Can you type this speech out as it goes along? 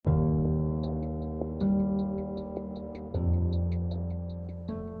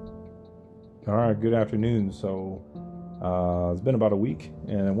All right, good afternoon. It's been about a week,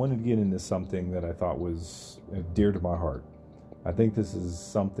 and I wanted to get into something that I thought was dear to my heart. I think this is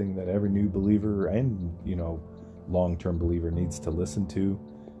something that every new believer and, long-term believer needs to listen to.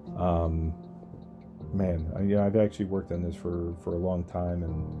 Um, I've actually worked on this for a long time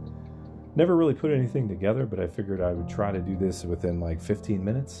and never really put anything together, but I figured I would try to do this within like 15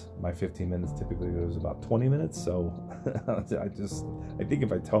 minutes. My 15 minutes typically goes about 20 minutes, so I think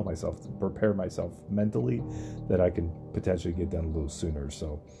if I tell myself to prepare myself mentally, that I can potentially get done a little sooner.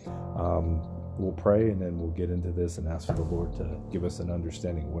 So we'll pray and then we'll get into this and ask for the Lord to give us an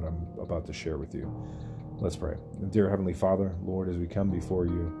understanding of what I'm about to share with you. Let's pray. Dear Heavenly Father, Lord, as we come before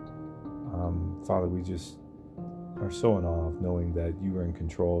you, Father, we just are so in awe of knowing that you are in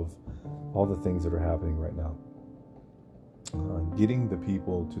control of all the things that are happening right now. Getting the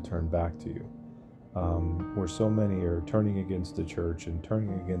people to turn back to you, where so many are turning against the church and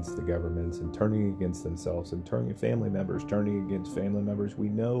turning against the governments and turning against themselves and turning turning against family members. We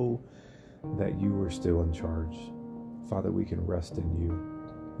know that you are still in charge. Father, we can rest in you.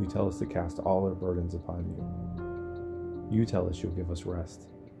 You tell us to cast all our burdens upon you. You tell us you'll give us rest.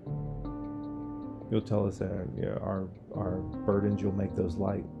 You'll tell us that our burdens, you'll make those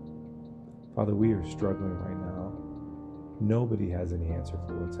light. Father, we are struggling right now. Nobody has any answer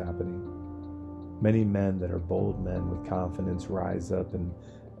for what's happening. Many men that are bold men with confidence rise up and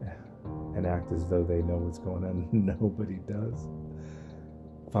act as though they know what's going on. Nobody does.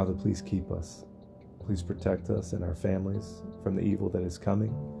 Father, please keep us. Please protect us and our families from the evil that is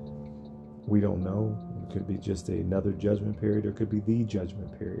coming. We don't know. It could be just another judgment period, or it could be the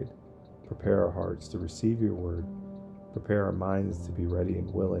judgment period. Prepare our hearts to receive your word. Prepare our minds to be ready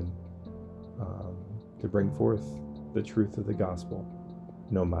and willing to bring forth the truth of the gospel,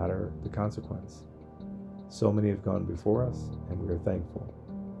 no matter the consequence. So many have gone before us, and we are thankful.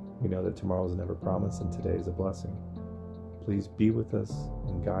 We know that tomorrow is never promised, and today is a blessing. Please be with us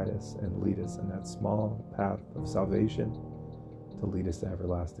and guide us and lead us in that small path of salvation to lead us to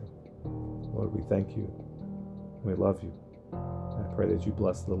everlasting. Lord, we thank you. We love you. I pray that you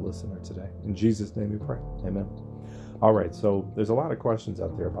bless the listener today. In Jesus' name we pray. Amen. All right, so there's a lot of questions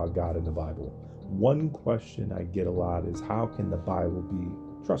out there about God in the Bible. One question I get a lot is, how can the Bible be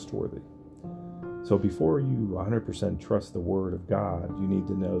trustworthy? So before you 100% trust the Word of God, you need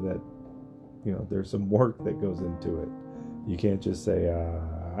to know that, there's some work that goes into it. You can't just say,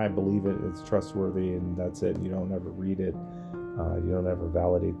 I believe it, it's trustworthy, and that's it. You don't ever read it. You don't ever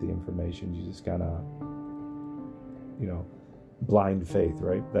validate the information. You just kind of, blind faith,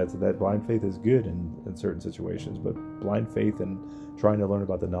 right? That blind faith is good in certain situations, but blind faith and trying to learn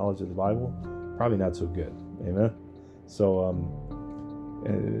about the knowledge of the Bible, probably not so good. Amen. So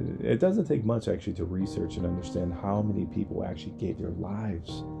it doesn't take much actually to research and understand how many people actually gave their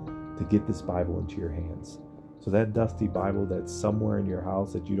lives to get this Bible into your hands. So that dusty Bible that's somewhere in your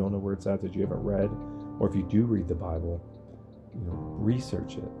house that you don't know where it's at, that you haven't read, or if you do read the Bible,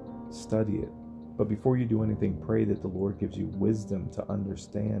 research it, study it. But before you do anything, pray that the Lord gives you wisdom to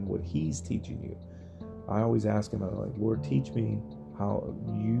understand what He's teaching you. I always ask Him, I'm like, Lord, teach me how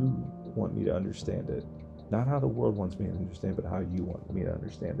you want me to understand it. Not how the world wants me to understand, but how you want me to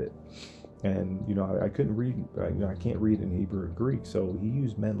understand it. And, I couldn't read, I can't read in Hebrew or Greek, so He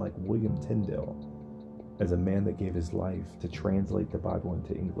used men like William Tyndale as a man that gave his life to translate the Bible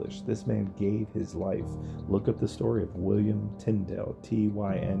into English. This man gave his life. Look up the story of William Tyndale,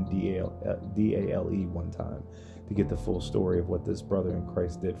 Tyndale, one time, to get the full story of what this brother in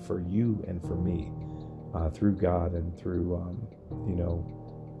Christ did for you and for me, through God and through,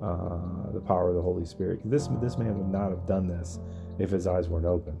 the power of the Holy Spirit. This man would not have done this if his eyes weren't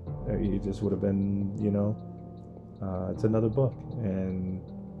open. He just would have been, it's another book. And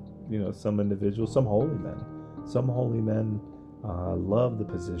some individuals, some holy men love the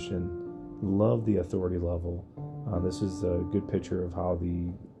position, love the authority level. This is a good picture of how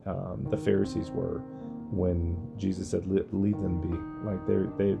the Pharisees were when Jesus said, "Leave them be." Like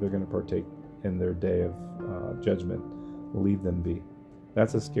they're going to partake in their day of judgment. Leave them be.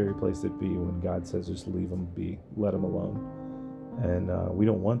 That's a scary place to be when God says, "Just leave them be, let them alone." And we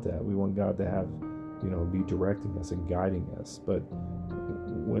don't want that. We want God to have, be directing us and guiding us. But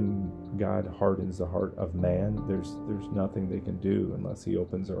when God hardens the heart of man, there's nothing they can do unless He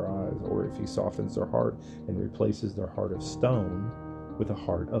opens their eyes, or if He softens their heart and replaces their heart of stone with a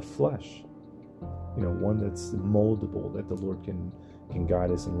heart of flesh. One that's moldable, that the Lord can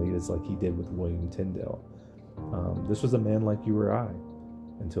guide us and lead us, like He did with William Tyndale. This was a man like you or I,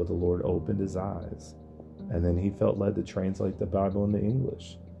 until the Lord opened his eyes, and then he felt led to translate the Bible into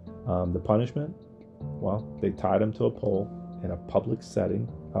English. The punishment, well, they tied him to a pole in a public setting.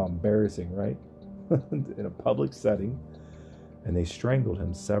 How embarrassing, right? In a public setting. And they strangled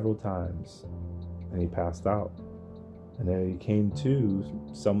him several times, and he passed out. And then he came to,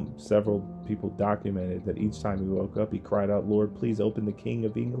 several people documented that each time he woke up, he cried out, "Lord, please open the King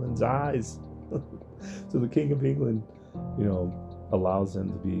of England's eyes." So the King of England, allows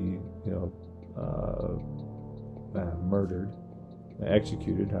him to be, murdered,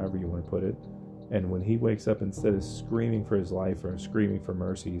 executed, however you want to put it. And when he wakes up, instead of screaming for his life or screaming for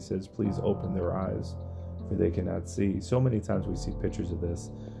mercy, he says, "Please open their eyes, for they cannot see." So many times we see pictures of this.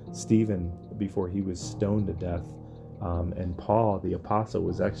 Stephen, before he was stoned to death, and Paul, the apostle,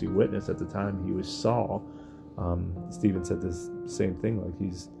 was actually witness at the time he was Saul. Stephen said this same thing,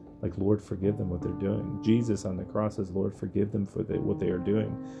 he's like, "Lord, forgive them what they're doing." Jesus on the cross says, "Lord, forgive them for what they are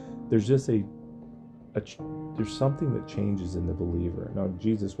doing." There's just there's something that changes in the believer. Now,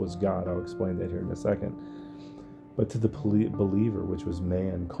 Jesus was God. I'll explain that here in a second. But to the believer, which was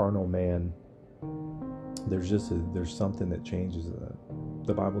man, carnal man, there's something that changes in it.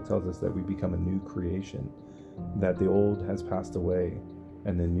 The Bible tells us that we become a new creation, that the old has passed away,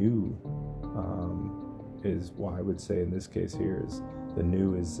 and the new is, well, I would say in this case here, is the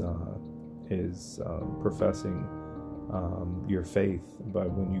new is professing your faith,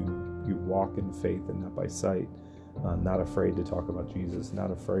 but when you walk in faith and not by sight, not afraid to talk about Jesus,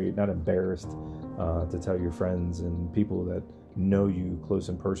 not embarrassed to tell your friends and people that know you close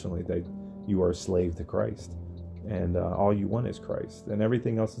and personally that you are a slave to Christ, and all you want is Christ, and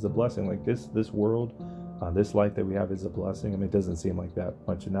everything else is a blessing. Like this world, this life that we have is a blessing. I mean, it doesn't seem like that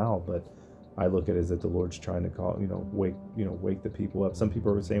much now, but I look at it as that the Lord's trying to wake the people up. Some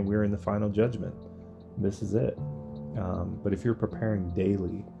people are saying we're in the final judgment. This is it. But if you're preparing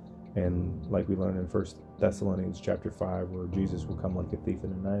daily, and like we learned in 1 Thessalonians chapter 5, where Jesus will come like a thief in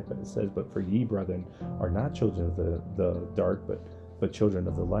the night, but it says, "But for ye, brethren, are not children of the dark, but children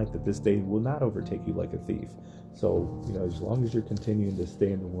of the light, that this day will not overtake you like a thief." So, as long as you're continuing to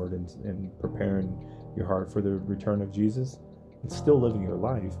stay in the Word and preparing your heart for the return of Jesus, and still living your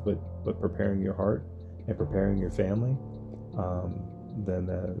life, but preparing your heart and preparing your family, then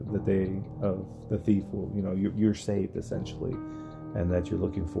the day of the thief will, you're saved essentially, and that you're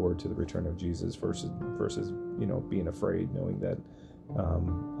looking forward to the return of Jesus versus being afraid, knowing that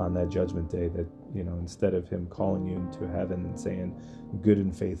on that judgment day that instead of him calling you into heaven and saying, "Good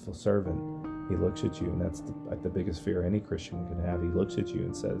and faithful servant," he looks at you, and that's the biggest fear any Christian can have. He looks at you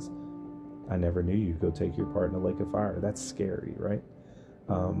and says, "I never knew you. Go take your part in the lake of fire." That's scary, right?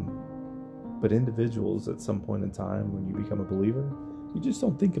 But individuals at some point in time, when you become a believer, you just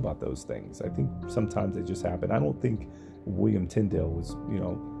don't think about those things. I think sometimes they just happen. I don't think William Tyndale was,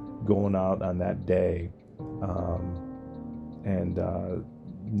 going out on that day and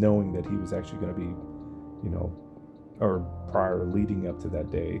knowing that he was actually going to be, or prior leading up to that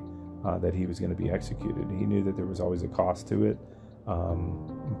day, that he was going to be executed. He knew that there was always a cost to it,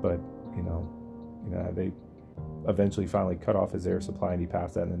 but they eventually finally cut off his air supply, and he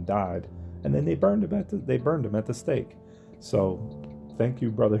passed that and then died. And then they burned him at the stake. So thank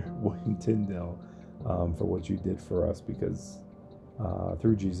you, Brother William Tyndale, for what you did for us, because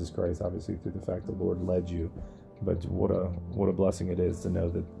through Jesus Christ, obviously through the fact the Lord led you, but what a blessing it is to know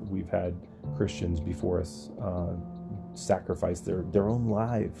that we've had Christians before us sacrifice their own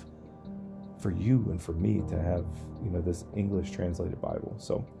life for you and for me to have this English translated Bible.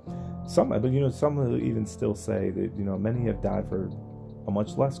 So some will even still say that many have died for a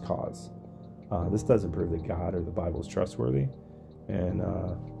much less cause. This doesn't prove that God or the Bible is trustworthy, and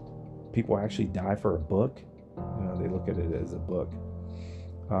people actually die for a book. They look at it as a book.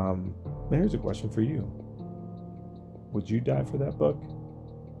 Here's a question for you: would you die for that book?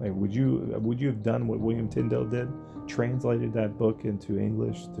 Like, would you have done what William Tyndale did? Translated that book into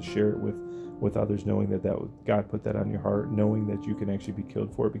English to share it with others, knowing that God put that on your heart, knowing that you can actually be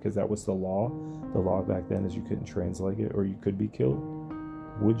killed for it, because that was the law. The law back then is you couldn't translate it or you could be killed.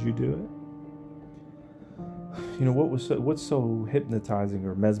 Would you do it? What's so hypnotizing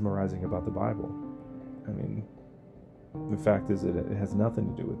or mesmerizing about the Bible? I mean, the fact is that it has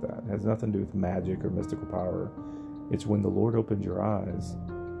nothing to do with that. It has nothing to do with magic or mystical power. It's when the Lord opens your eyes,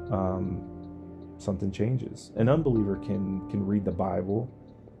 something changes. An unbeliever can read the Bible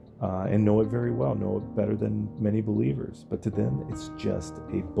and know it very well, know it better than many believers. But to them, it's just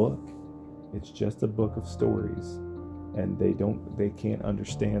a book. It's just a book of stories, and they can't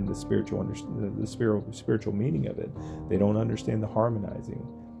understand the spiritual meaning of it. They don't understand the harmonizing.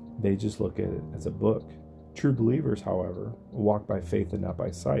 They just look at it as a book. True believers, however, walk by faith and not by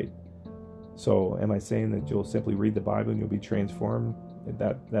sight. So am I saying that you'll simply read the Bible and you'll be transformed at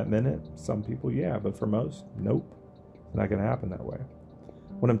that minute? Some people, yeah, but for most, nope. It's not going to happen that way.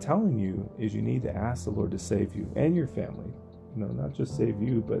 What I'm telling you is you need to ask the Lord to save you and your family. Not just save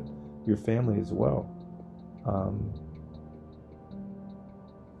you, but your family as well.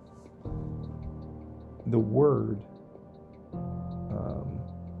 The word,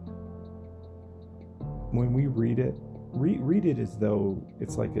 when we read it, read it as though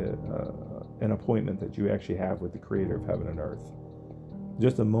it's like an appointment that you actually have with the creator of heaven and earth.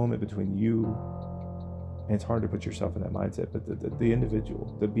 Just a moment between you, and it's hard to put yourself in that mindset, but the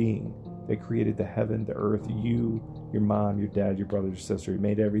individual, the being that created the heaven, the earth, you, your mom, your dad, your brother, your sister, he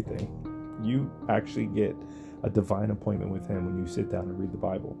made everything. You actually get a divine appointment with him when you sit down and read the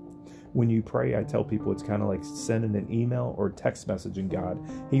Bible. When you pray, I tell people it's kind of like sending an email or text messaging God.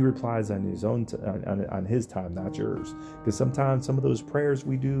 He replies on his own on his time, not yours. Because sometimes some of those prayers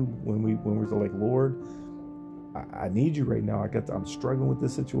we do when we're like, Lord, I need you right now. I'm struggling with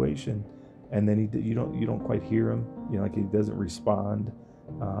this situation, and then you don't quite hear him. Like he doesn't respond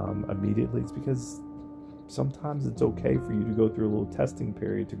immediately. It's because sometimes it's okay for you to go through a little testing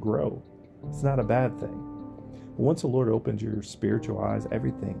period to grow. It's not a bad thing. But once the Lord opens your spiritual eyes,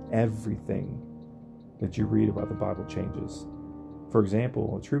 everything that you read about the Bible changes. For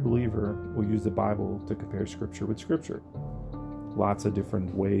example, a true believer will use the Bible to compare Scripture with Scripture. Lots of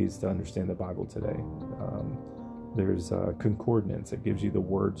different ways to understand the Bible today. There's concordance that gives you the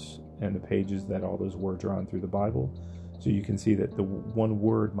words and the pages that all those words are on through the Bible. So you can see that the one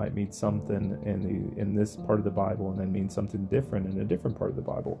word might mean something in this part of the Bible and then mean something different in a different part of the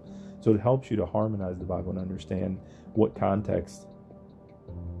Bible. So it helps you to harmonize the Bible and understand what context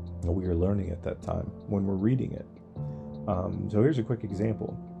we are learning at that time when we're reading it. So here's a quick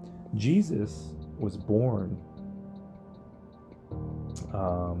example. Jesus was born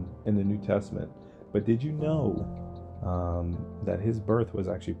in the New Testament, but did you know that his birth was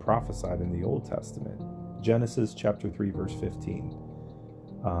actually prophesied in the Old Testament? Genesis chapter 3 verse 15.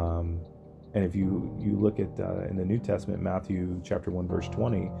 And if you look at in the New Testament, Matthew chapter 1 verse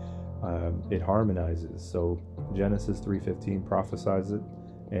 20, it harmonizes. So Genesis 3:15 prophesies it,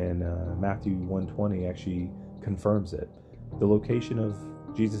 and Matthew 1:20 actually confirms it. The location of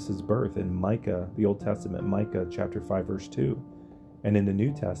Jesus' birth in Micah, the Old Testament, Micah chapter 5 verse 2, and in the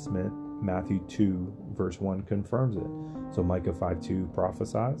New Testament, Matthew 2 verse 1 confirms it. So Micah 5:2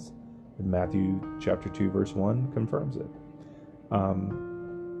 prophesies, and Matthew chapter 2 verse 1 confirms it.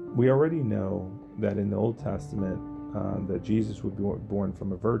 We already know that in the Old Testament that Jesus would be born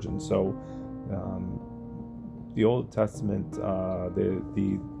from a virgin. So the Old Testament,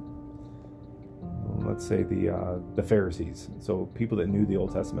 let's say the Pharisees, so people that knew the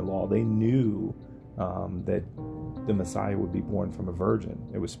Old Testament law, they knew that the Messiah would be born from a virgin.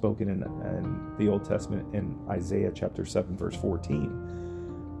 It was spoken in the Old Testament in Isaiah chapter 7 verse 14.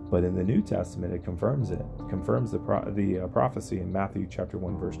 But in the New Testament, it confirms it. It confirms the prophecy in Matthew chapter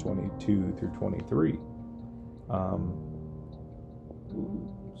 1 verse 22 through 23.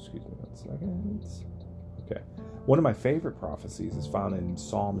 Excuse me 1 second. Okay. One of my favorite prophecies is found in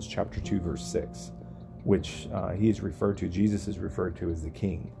Psalms chapter 2 verse 6, which Jesus is referred to as the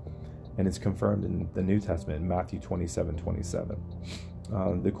King. And it's confirmed in the New Testament in Matthew 27:27.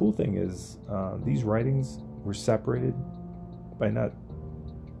 The cool thing is these writings were separated by not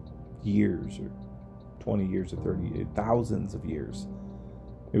years or 20 years or 30, thousands of years.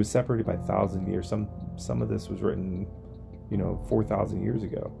 It was separated by 1,000 years. Some of this was written 4,000 years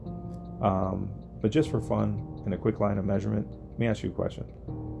ago. But just for fun and a quick line of measurement, let me ask you a question.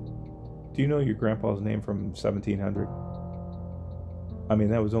 Do you know your grandpa's name from 1700? I mean,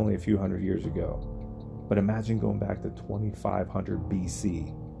 that was only a few hundred years ago. But imagine going back to 2500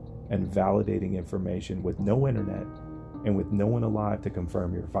 BC and validating information with no internet and with no one alive to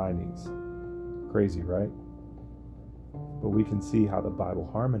confirm your findings. Crazy, right? But we can see how the Bible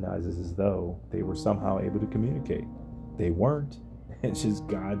harmonizes as though they were somehow able to communicate. They weren't. It's just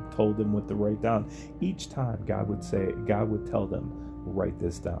God told them what to write down. Each time God would tell them, write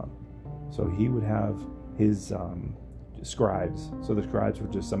this down. So he would have his scribes. So the scribes were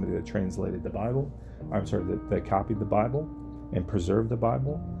just somebody that translated the Bible. That copied the Bible and preserved the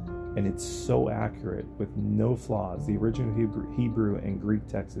Bible. And it's so accurate with no flaws. The original Hebrew and Greek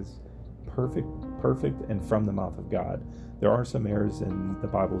text is perfect, and from the mouth of God. There are some errors in the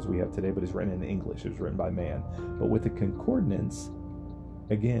Bibles we have today, but it's written in English. It was written by man. But with the concordance,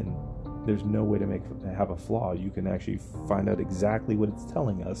 again, there's no way to have a flaw. You can actually find out exactly what it's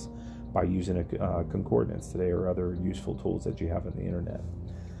telling us by using a concordance today or other useful tools that you have on the internet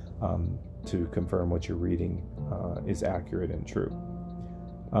to confirm what you're reading is accurate and true.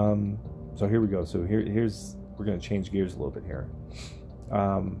 So here we go. So we're going to change gears a little bit here.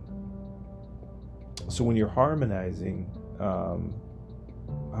 So when you're harmonizing the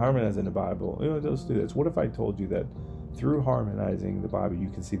Bible, let's do this. What if I told you that through harmonizing the Bible, you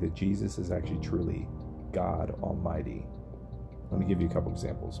can see that Jesus is actually truly God Almighty? Let me give you a couple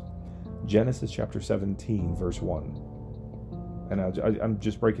examples. Genesis chapter 17, verse 1. And I'm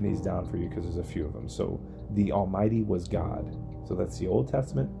just breaking these down for you because there's a few of them. So the Almighty was God. So that's the Old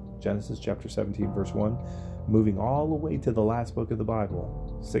Testament, Genesis chapter 17, verse 1. Moving all the way to the last book of the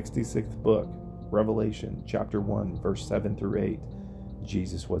Bible, 66th book, Revelation chapter 1, verse 7 through 8.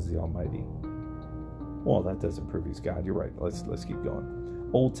 Jesus was the Almighty. Well, that doesn't prove he's God. You're right. Let's keep going.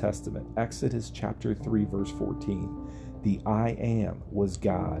 Old Testament, Exodus chapter 3, verse 14. The I Am was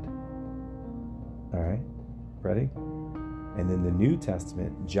God. All right, ready? And in the New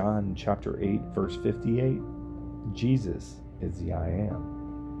Testament, John chapter 8, verse 58, Jesus is the I Am.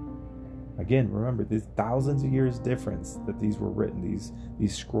 Again, remember, there's thousands of years difference that these were written.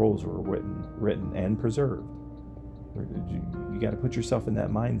 These scrolls were written and preserved. You got to put yourself in that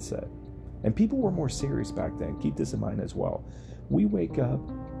mindset. And people were more serious back then. Keep this in mind as well. We wake up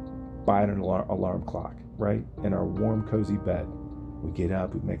by an alarm clock, right? In our warm, cozy bed. We get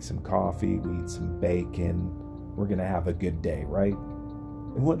up, we make some coffee, we eat some bacon. We're going to have a good day, right?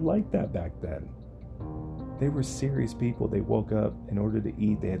 It wasn't like that back then. They were serious people. They woke up, in order to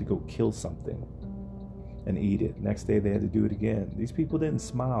eat, they had to go kill something and eat it. Next day, they had to do it again. These people didn't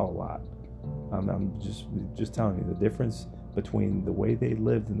smile a lot. I'm just telling you, the difference between the way they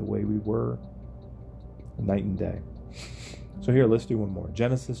lived and the way we were, night and day. So here, let's do one more.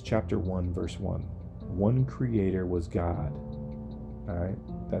 Genesis chapter 1, verse 1. One creator was God. All right,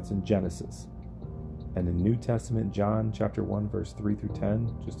 that's in Genesis. And in New Testament, John chapter 1, verse 3 through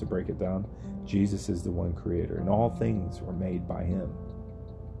 10, just to break it down, Jesus is the one creator, and all things were made by him.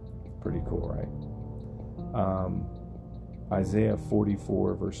 Pretty cool, right? Isaiah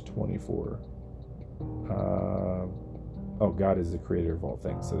 44, verse 24. God is the creator of all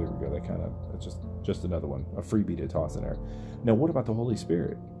things. So there we go. That kind of, that's just another one, a freebie to toss in there. Now, what about the Holy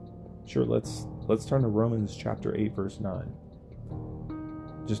Spirit? Sure, let's turn to Romans chapter 8, verse 9.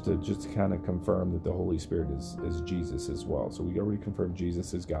 Just to kind of confirm that the Holy Spirit is Jesus as well. So we already confirmed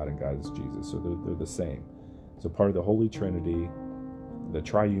Jesus is God and God is Jesus. So they're the same. So part of the Holy Trinity, the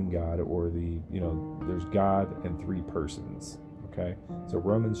triune God, or there's God and three persons. Okay? So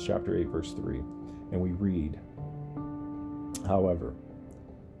Romans chapter 8, verse 3. And we read, however,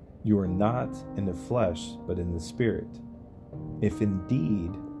 you are not in the flesh, but in the Spirit. If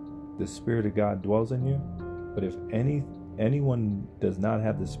indeed the Spirit of God dwells in you, but if anyone does not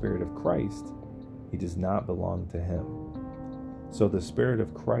have the Spirit of Christ, he does not belong to him. So the Spirit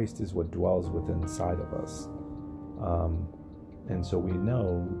of Christ is what dwells within inside of us. And so we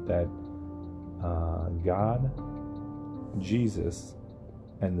know that God, Jesus,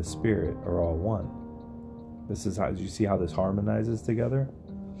 and the Spirit are all one. This is how, you see how this harmonizes together?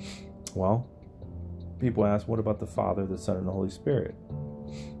 Well, people ask, what about the Father, the Son, and the Holy Spirit?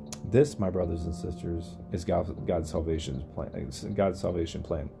 This, my brothers and sisters, is God's salvation plan. God's salvation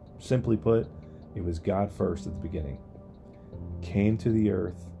plan. Simply put, it was God first at the beginning. Came to the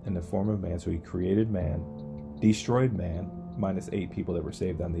earth in the form of man, so he created man, destroyed man, minus 8 people that were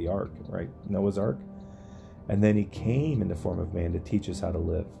saved on the ark, right? Noah's ark. And then he came in the form of man to teach us how to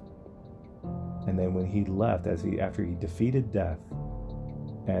live. And then when he left, after he defeated death,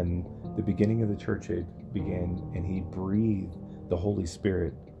 and the beginning of the church age began, and he breathed the Holy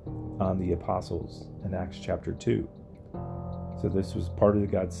Spirit on the apostles in Acts chapter 2. So this was part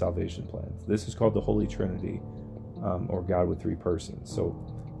of God's salvation plan. This is called the Holy Trinity, or God with three persons. So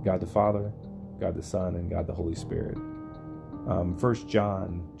God the Father, God the Son, and God the Holy Spirit. 1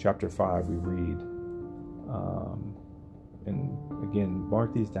 John chapter 5, we read, and again,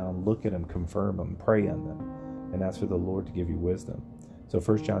 mark these down, look at them, confirm them, pray on them, and ask for the Lord to give you wisdom. So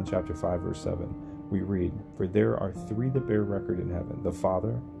 1 John chapter 5, verse 7, we read, for there are three that bear record in heaven, the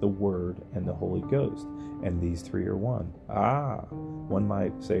Father, the Word, and the Holy Ghost, and these three are one. One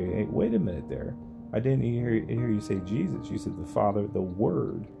might say, hey, wait a minute there. I didn't hear you say Jesus. You said the Father, the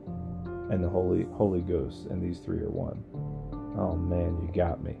Word, and the Holy Ghost, and these three are one. Oh man, you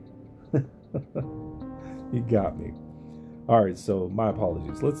got me. You got me. All right, so my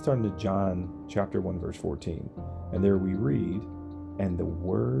apologies. Let's turn to John chapter 1, verse 14. And there we read, and the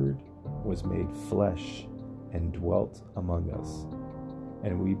Word was made flesh and dwelt among us.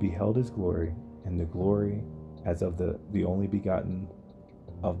 And we beheld his glory, and the glory as of the only begotten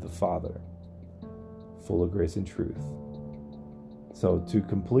of the Father, full of grace and truth. So to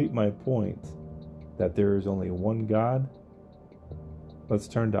complete my point that there is only one God, let's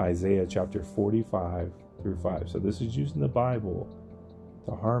turn to Isaiah chapter 45 through 5. So this is using the Bible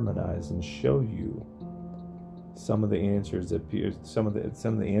to harmonize and show you some of the answers that some of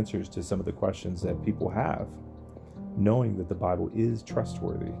the answers to some of the questions that people have, knowing that the Bible is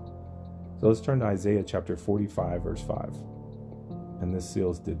trustworthy. So let's turn to Isaiah chapter 45, verse 5. And this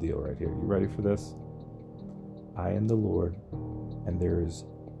seals the deal right here. You ready for this? I am the Lord, and there is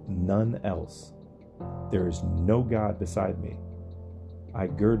none else. There is no God beside me. I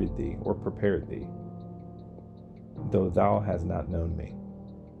girded thee, or prepared thee, though thou hast not known me.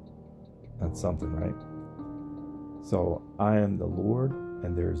 That's something, right? So I am the Lord,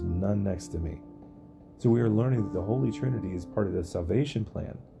 and there is none next to me. So we are learning that the Holy Trinity is part of the salvation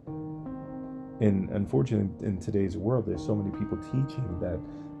plan. And unfortunately, in today's world, there's so many people teaching that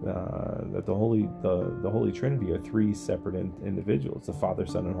the Holy Trinity are three separate individuals: the Father,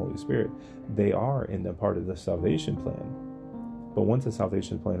 Son, and Holy Spirit. They are in the part of the salvation plan. But once the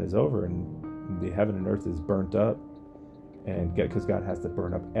salvation plan is over and the heaven and earth is burnt up, and because God has to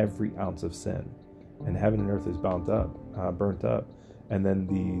burn up every ounce of sin, and heaven and earth is burnt up, and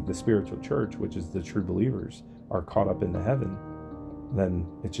then the spiritual church, which is the true believers, are caught up into heaven, then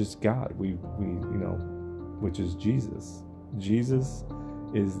it's just God. We which is Jesus. Jesus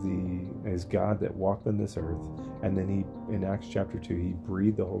is God that walked on this earth, and then he, in Acts chapter 2, he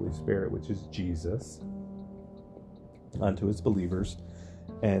breathed the Holy Spirit, which is Jesus, onto his believers,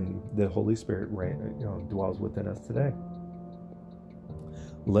 and the Holy Spirit dwells within us today.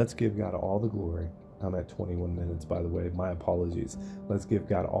 Let's give God all the glory. I'm at 21 minutes, by the way. My apologies. Let's give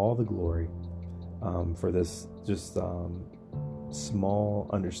God all the glory for this just small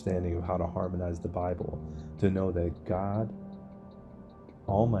understanding of how to harmonize the Bible, to know that God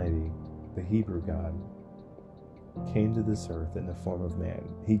Almighty, the Hebrew God, came to this earth in the form of man.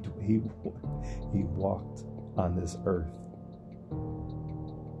 He walked on this earth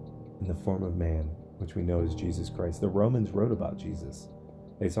in the form of man, which we know is Jesus Christ. The Romans wrote about Jesus.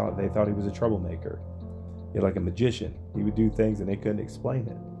 They thought he was a troublemaker. Like a magician. He would do things and they couldn't explain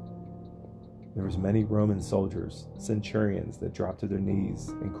it. There was many Roman soldiers, centurions, that dropped to their knees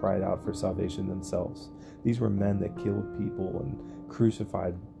and cried out for salvation themselves. These were men that killed people and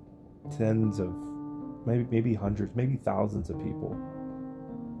crucified tens of, maybe hundreds, maybe thousands of people.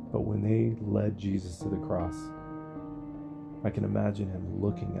 But when they led Jesus to the cross, I can imagine him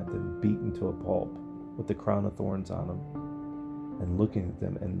looking at them beaten to a pulp with the crown of thorns on him, and looking at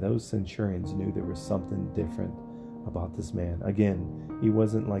them, and those centurions knew there was something different about this man. Again, he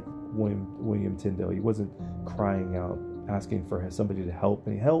wasn't like William Tyndale. He wasn't crying out, asking for somebody to help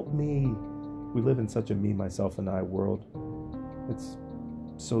me. Help me! We live in such a me, myself, and I world. It's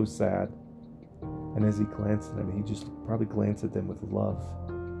so sad. And as he glanced at them, he just probably glanced at them with love.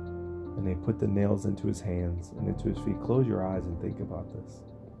 And they put the nails into his hands and into his feet. Close your eyes and think about this.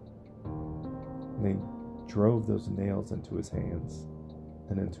 And they drove those nails into his hands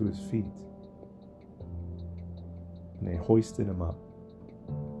and into his feet. And they hoisted him up.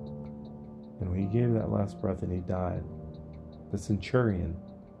 And when he gave that last breath and he died, the centurion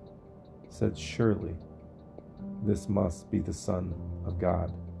said, "Surely this must be the Son of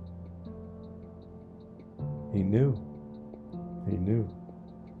God." He knew. He knew.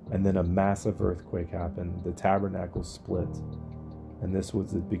 And then a massive earthquake happened. The tabernacle split. And this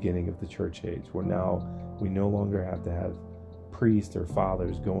was the beginning of the church age, where now we no longer have to have priests or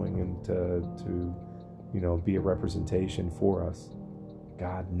fathers going in to be a representation for us.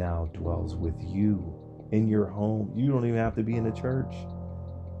 God now dwells with you in your home. You don't even have to be in a church.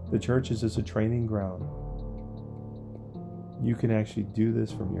 The church is just a training ground. You can actually do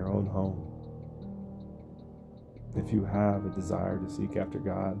this from your own home. If you have a desire to seek after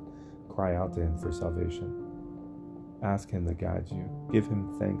God, cry out to him for salvation. Ask him to guide you. Give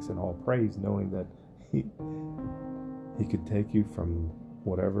him thanks and all praise, knowing that he could take you from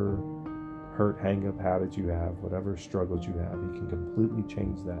whatever hurt, hang-up habits you have, whatever struggles you have. He can completely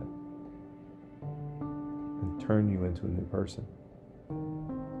change that and turn you into a new person.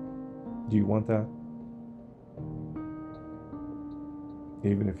 Do you want that?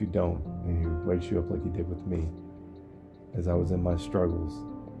 Even if you don't, and he wakes you up like he did with me, as I was in my struggles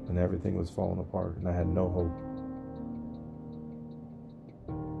and everything was falling apart and I had no hope.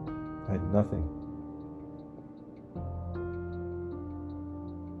 I had nothing.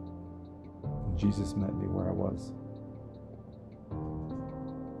 And Jesus met me where I was.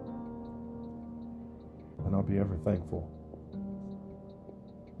 And I'll be ever thankful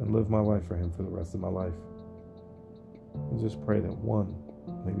and live my life for him for the rest of my life. And just pray that one,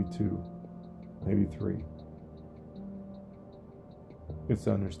 maybe two, maybe three gets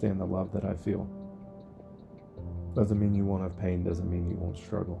to understand the love that I feel. Doesn't mean you won't have pain, doesn't mean you won't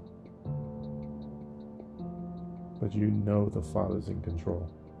struggle. but you know the Father's in control.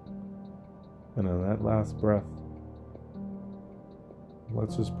 And on that last breath,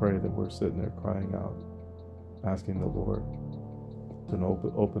 let's just pray that we're sitting there crying out, asking the Lord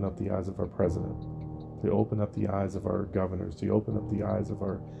to open up the eyes of our president, to open up the eyes of our governors, to open up the eyes of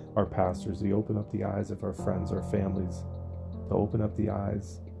our pastors, to open up the eyes of our friends, our families, to open up the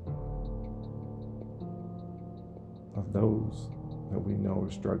eyes of those that we know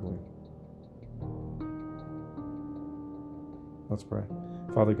are struggling. Let's pray.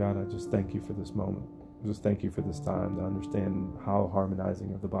 Father God, I just thank you for this moment. I just thank you for this time to understand how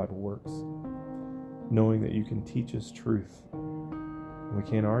harmonizing of the Bible works. Knowing that you can teach us truth. And we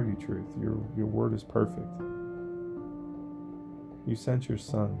can't argue truth. Your word is perfect. You sent your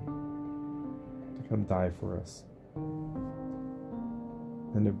Son to come die for us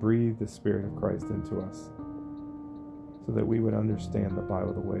and to breathe the Spirit of Christ into us so that we would understand the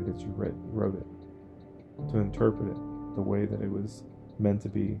Bible the way that you wrote it, to interpret it the way that it was meant to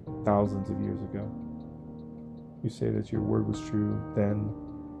be thousands of years ago. You say that your word was true then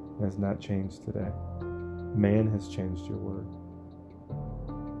and has not changed today. Man has changed your word.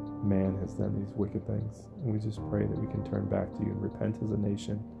 Man has done these wicked things. And we just pray that we can turn back to you and repent as a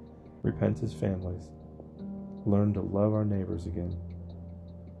nation, repent as families, learn to love our neighbors again,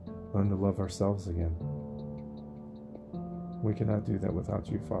 learn to love ourselves again. We cannot do that without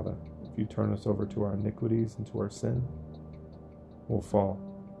you, Father. If you turn us over to our iniquities and to our sin, we'll fall.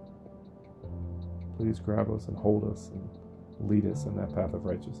 Please grab us and hold us and lead us in that path of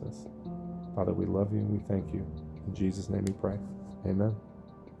righteousness. Father, we love you and we thank you. In Jesus' name we pray. Amen.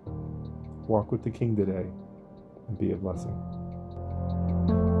 Walk with the King today and be a blessing.